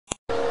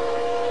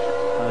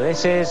Well,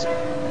 this is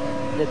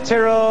the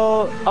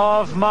Tyrrell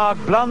of Mark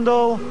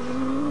Blundell.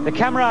 The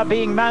camera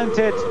being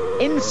mounted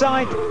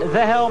inside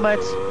the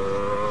helmet.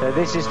 So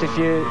this is the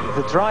view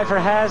the driver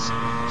has,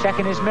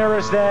 checking his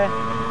mirrors there.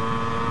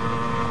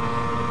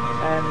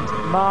 And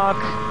Mark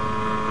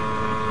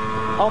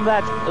on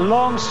that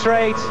long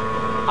straight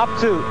up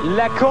to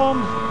Les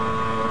Combes.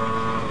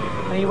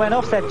 And he went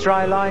off that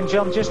dry line,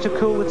 John, just to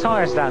cool the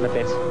tyres down a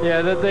bit.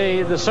 Yeah,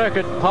 the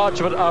circuit parts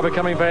of it are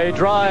becoming very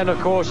dry, and of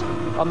course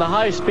on the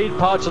high speed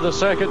parts of the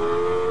circuit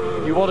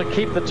you want to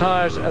keep the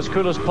tyres as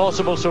cool as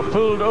possible, so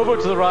pulled over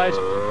to the right,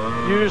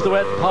 used the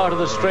wet part of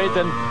the straight,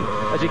 then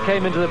as he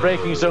came into the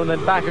braking zone,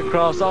 then back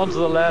across onto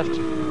the left.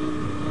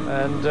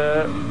 And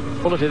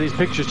quality of these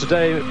pictures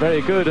today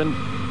very good. And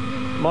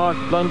Mark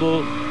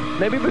Blundell,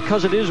 maybe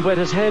because it is wet,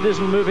 his head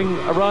isn't moving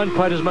around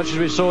quite as much as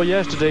we saw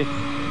yesterday,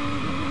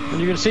 and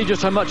you can see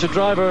just how much a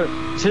driver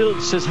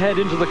tilts his head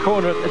into the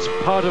corner. It's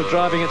part of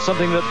driving. It's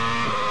something that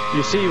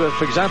you see with,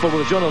 for example,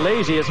 with John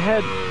O'Lazy. His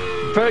head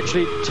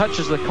virtually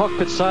touches the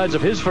cockpit sides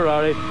of his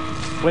Ferrari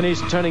when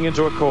he's turning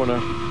into a corner.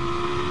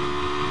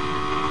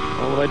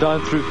 All the way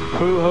down through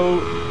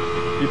Pujo,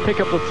 you pick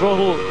up the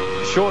throttle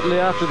shortly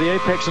after the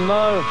apex, and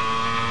now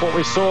what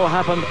we saw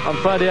happen on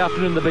Friday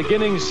afternoon, the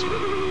beginnings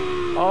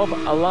of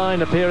a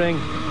line appearing,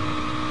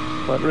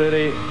 but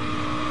really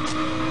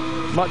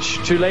much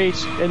too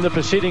late in the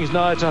proceedings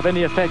now to have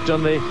any effect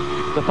on the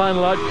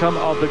final outcome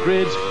of the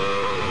grid.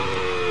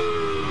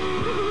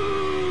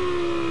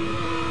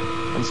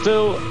 And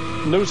still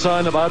no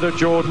sign of either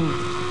Jordan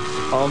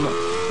on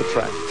the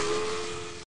track.